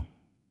panel.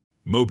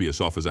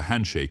 Mobius offers a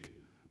handshake,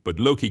 but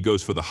Loki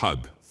goes for the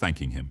hug,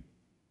 thanking him.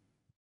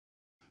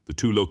 The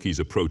two Lokis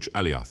approach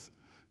Alioth.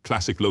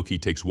 Classic Loki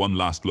takes one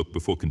last look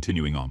before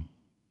continuing on.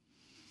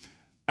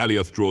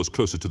 Alioth draws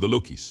closer to the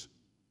Lokis.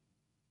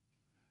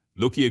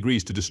 Loki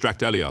agrees to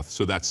distract Alioth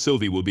so that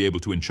Sylvie will be able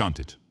to enchant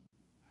it.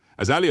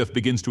 As Alioth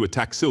begins to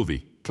attack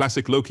Sylvie,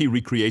 classic Loki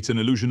recreates an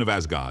illusion of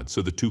Asgard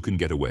so the two can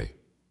get away.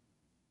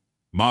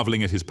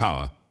 Marveling at his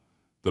power,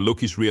 the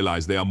Lokis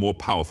realize they are more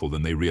powerful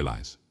than they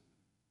realize.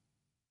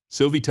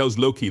 Sylvie tells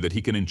Loki that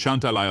he can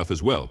enchant Alioth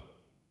as well,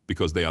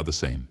 because they are the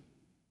same.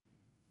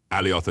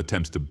 Alioth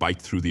attempts to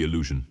bite through the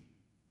illusion,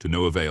 to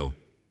no avail,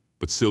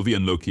 but Sylvie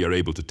and Loki are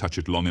able to touch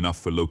it long enough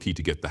for Loki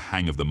to get the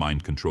hang of the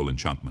mind control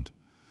enchantment.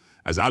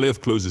 As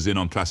Alioth closes in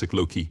on classic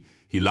Loki,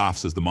 he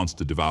laughs as the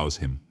monster devours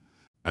him.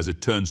 As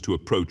it turns to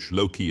approach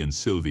Loki and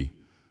Sylvie,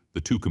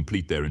 the two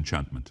complete their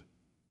enchantment.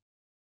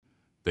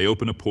 They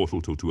open a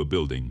portal to a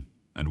building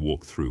and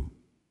walk through.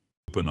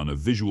 Open on a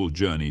visual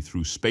journey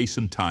through space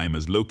and time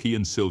as Loki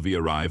and Sylvie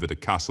arrive at a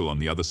castle on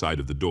the other side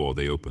of the door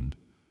they opened.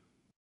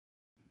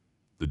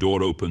 The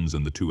door opens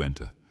and the two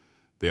enter.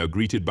 They are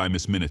greeted by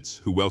Miss Minutes,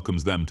 who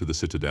welcomes them to the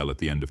Citadel at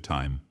the end of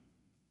time.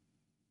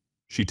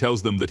 She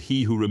tells them that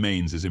he who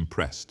remains is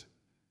impressed.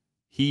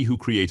 He who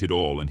created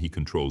all and he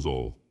controls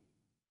all.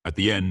 At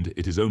the end,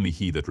 it is only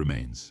he that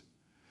remains.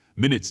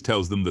 Minutes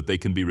tells them that they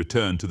can be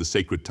returned to the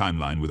sacred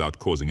timeline without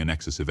causing a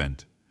Nexus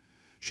event.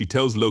 She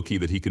tells Loki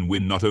that he can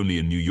win not only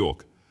in New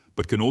York,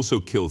 but can also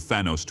kill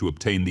Thanos to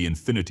obtain the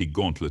Infinity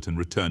Gauntlet and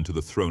return to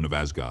the throne of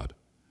Asgard.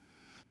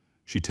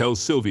 She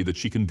tells Sylvie that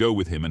she can go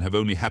with him and have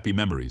only happy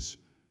memories.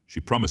 She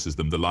promises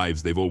them the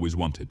lives they've always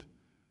wanted.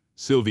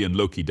 Sylvie and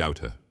Loki doubt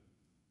her.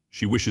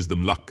 She wishes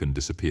them luck and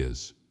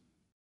disappears.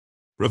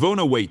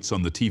 Ravonna waits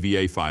on the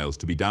TVA files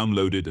to be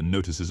downloaded and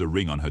notices a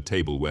ring on her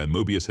table where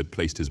Mobius had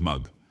placed his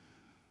mug.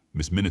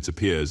 Miss Minutes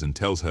appears and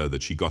tells her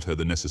that she got her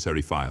the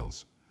necessary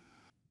files.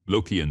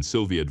 Loki and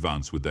Sylvie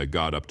advance with their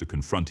guard up to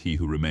confront He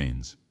Who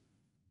Remains.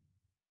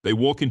 They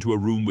walk into a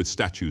room with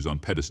statues on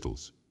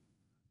pedestals.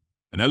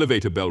 An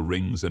elevator bell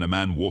rings and a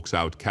man walks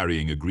out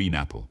carrying a green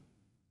apple.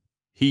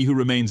 He Who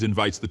Remains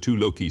invites the two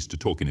Lokis to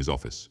talk in his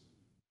office.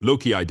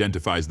 Loki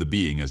identifies the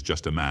being as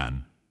just a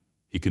man.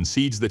 He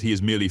concedes that he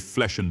is merely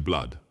flesh and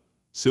blood.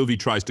 Sylvie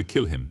tries to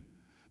kill him,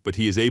 but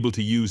he is able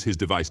to use his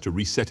device to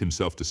reset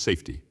himself to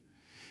safety.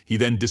 He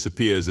then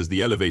disappears as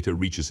the elevator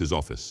reaches his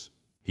office.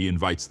 He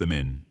invites them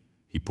in.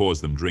 He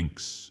pours them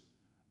drinks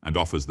and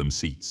offers them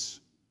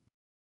seats.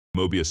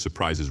 Mobius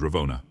surprises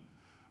Ravonna.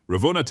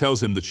 Ravonna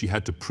tells him that she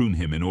had to prune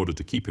him in order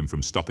to keep him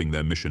from stopping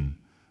their mission,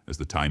 as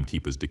the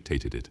timekeepers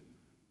dictated it.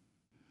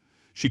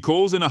 She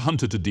calls in a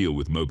hunter to deal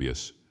with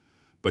Mobius,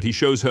 but he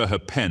shows her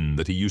pen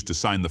that he used to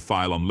sign the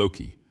file on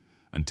Loki,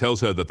 and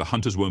tells her that the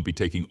hunters won't be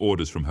taking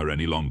orders from her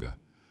any longer.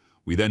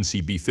 We then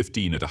see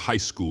B-15 at a high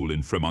school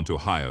in Fremont,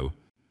 Ohio.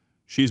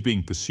 She is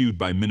being pursued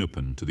by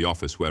Minupin to the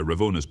office where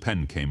Ravonna's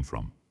pen came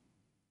from.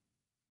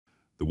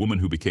 The woman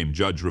who became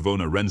Judge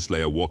Ravonna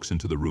Renslayer walks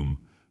into the room.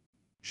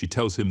 She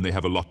tells him they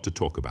have a lot to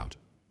talk about.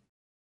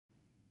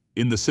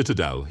 In the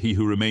Citadel, He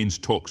Who Remains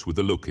talks with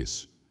the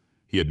Lokis.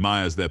 He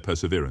admires their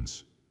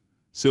perseverance.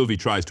 Sylvie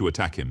tries to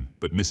attack him,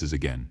 but misses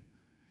again.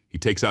 He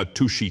takes out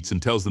 2 sheets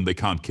and tells them they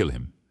can't kill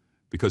him,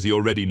 because he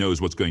already knows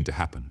what's going to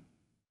happen.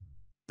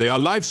 They are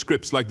live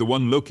scripts like the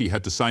one Loki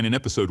had to sign in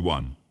episode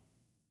 1.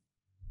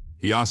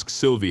 He asks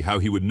Sylvie how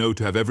he would know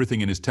to have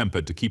everything in his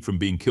temper to keep from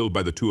being killed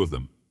by the 2 of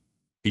them.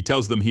 He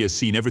tells them he has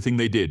seen everything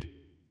they did,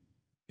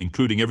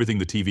 including everything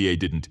the TVA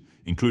didn't,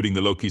 including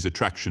the Lokis'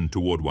 attraction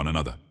toward one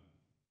another.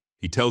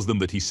 He tells them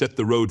that he set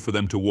the road for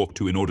them to walk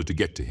to in order to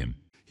get to him.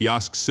 He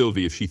asks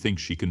Sylvie if she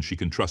thinks she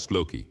can trust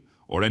Loki,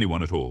 or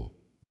anyone at all.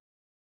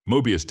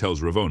 Mobius tells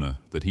Ravonna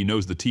that he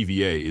knows the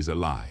TVA is a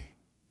lie.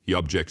 He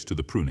objects to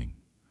the pruning.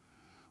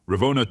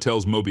 Ravonna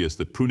tells Mobius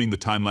that pruning the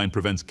timeline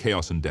prevents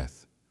chaos and death.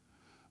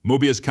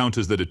 Mobius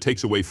counters that it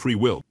takes away free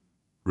will.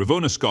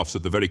 Ravonna scoffs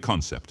at the very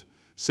concept,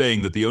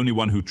 saying that the only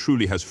one who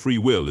truly has free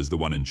will is the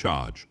one in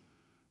charge.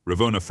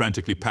 Ravonna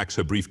frantically packs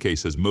her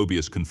briefcase as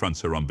Mobius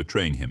confronts her on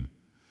betraying him.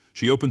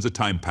 She opens a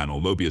time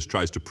panel. Mobius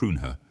tries to prune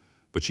her,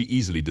 but she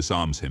easily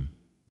disarms him.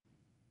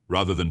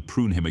 Rather than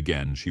prune him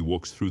again, she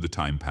walks through the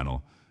time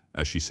panel,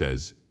 as she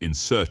says, in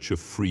search of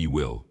free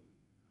will.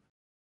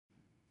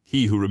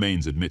 He Who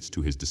Remains admits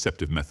to his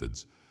deceptive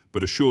methods,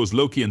 but assures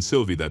Loki and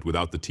Sylvie that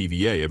without the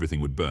TVA, everything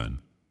would burn.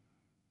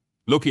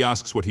 Loki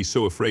asks what he's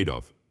so afraid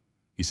of.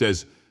 He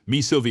says,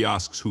 Sylvie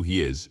asks who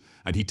he is,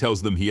 and he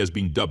tells them he has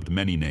been dubbed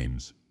many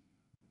names.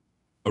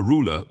 A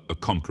ruler, a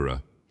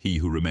conqueror, He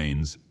Who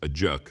Remains, a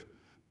jerk,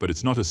 but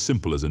it's not as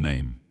simple as a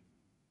name.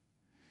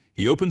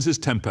 He opens his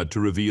tempad to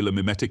reveal a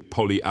mimetic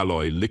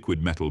polyalloy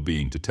liquid metal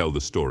being to tell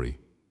the story.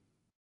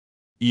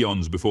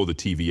 Eons before the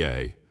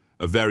TVA,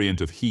 a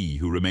variant of He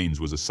Who Remains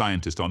was a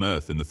scientist on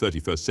Earth in the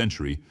 31st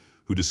century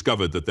who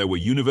discovered that there were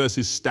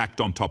universes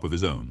stacked on top of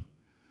his own.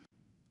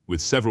 With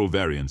several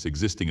variants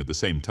existing at the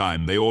same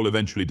time, they all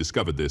eventually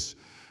discovered this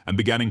and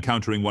began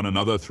encountering one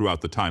another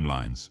throughout the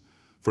timelines.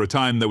 For a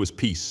time there was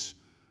peace,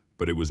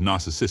 but it was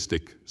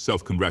narcissistic,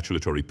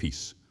 self-congratulatory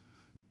peace.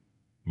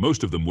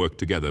 Most of them worked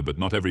together, but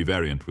not every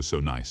variant was so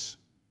nice.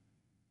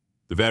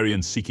 The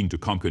variants seeking to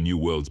conquer new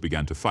worlds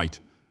began to fight,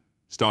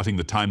 starting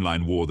the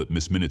timeline war that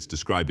Miss Minutes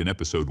described in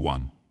episode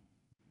 1.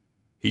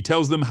 He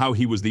tells them how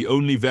he was the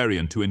only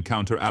variant to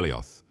encounter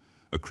Alioth,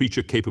 a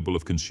creature capable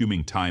of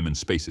consuming time and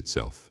space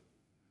itself.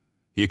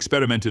 He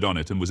experimented on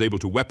it and was able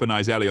to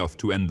weaponize Alioth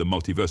to end the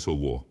multiversal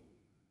war.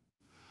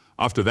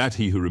 After that,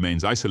 He Who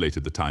Remains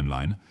isolated the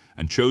timeline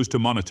and chose to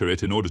monitor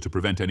it in order to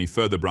prevent any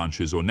further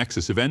branches or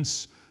nexus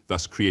events,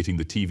 thus creating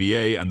the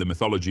TVA and the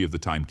mythology of the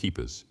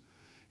Timekeepers.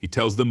 He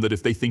tells them that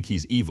if they think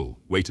he's evil,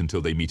 wait until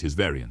they meet his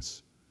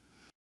variants.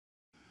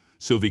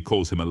 Sylvie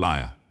calls him a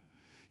liar.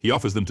 He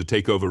offers them to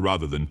take over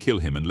rather than kill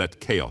him and let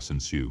chaos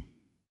ensue.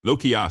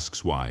 Loki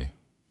asks why,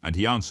 and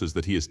he answers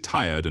that he is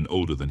tired and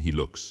older than he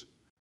looks.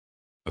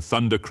 A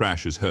thunder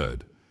crash is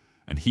heard,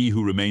 and He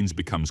Who Remains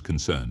becomes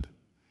concerned.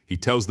 He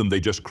tells them they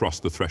just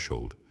crossed the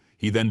threshold.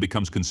 He then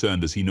becomes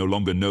concerned as he no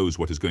longer knows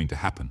what is going to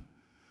happen.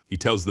 He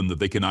tells them that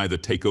they can either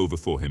take over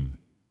for him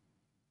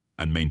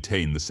and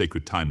maintain the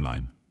sacred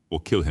timeline, or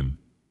kill him.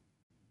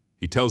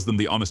 He tells them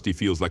the honesty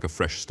feels like a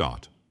fresh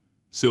start.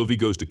 Sylvie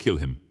goes to kill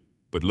him,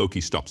 but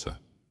Loki stops her.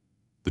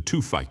 The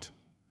two fight.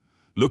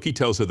 Loki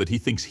tells her that he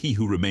thinks He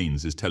Who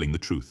Remains is telling the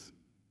truth.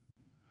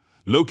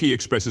 Loki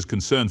expresses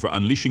concern for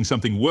unleashing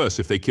something worse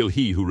if they kill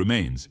He Who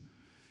Remains.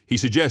 He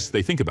suggests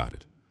they think about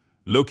it.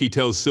 Loki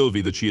tells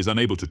Sylvie that she is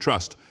unable to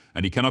trust,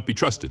 and he cannot be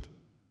trusted.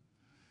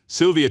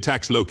 Sylvie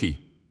attacks Loki,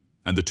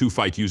 and the two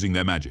fight using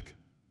their magic.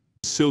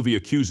 Sylvie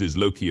accuses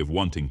Loki of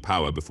wanting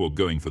power before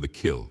going for the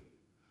kill.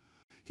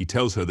 He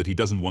tells her that he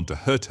doesn't want to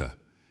hurt her.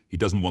 He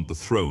doesn't want the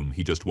throne,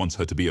 he just wants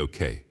her to be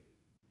okay.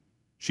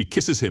 She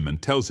kisses him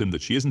and tells him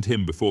that she isn't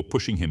him before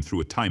pushing him through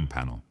a time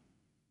panel.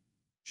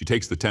 She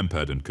takes the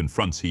tempad and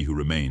confronts he who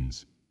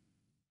remains.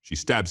 She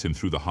stabs him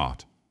through the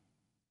heart.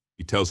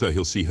 He tells her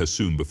he'll see her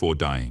soon before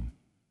dying.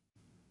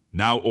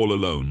 Now all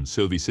alone,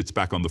 Sylvie sits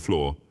back on the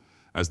floor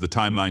as the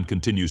timeline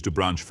continues to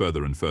branch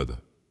further and further.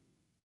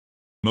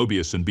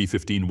 Mobius and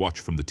B-15 watch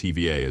from the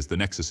TVA as the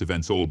Nexus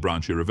events all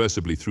branch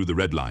irreversibly through the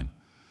red line.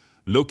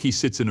 Loki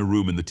sits in a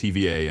room in the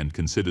TVA and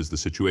considers the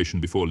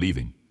situation before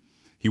leaving.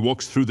 He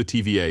walks through the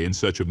TVA in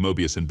search of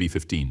Mobius and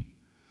B-15.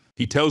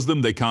 He tells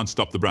them they can't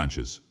stop the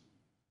branches.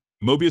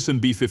 Mobius and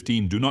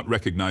B-15 do not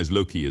recognize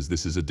Loki as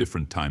this is a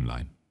different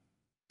timeline.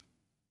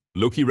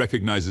 Loki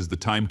recognizes the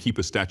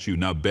Timekeeper statue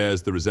now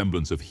bears the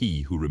resemblance of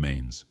he who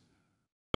remains.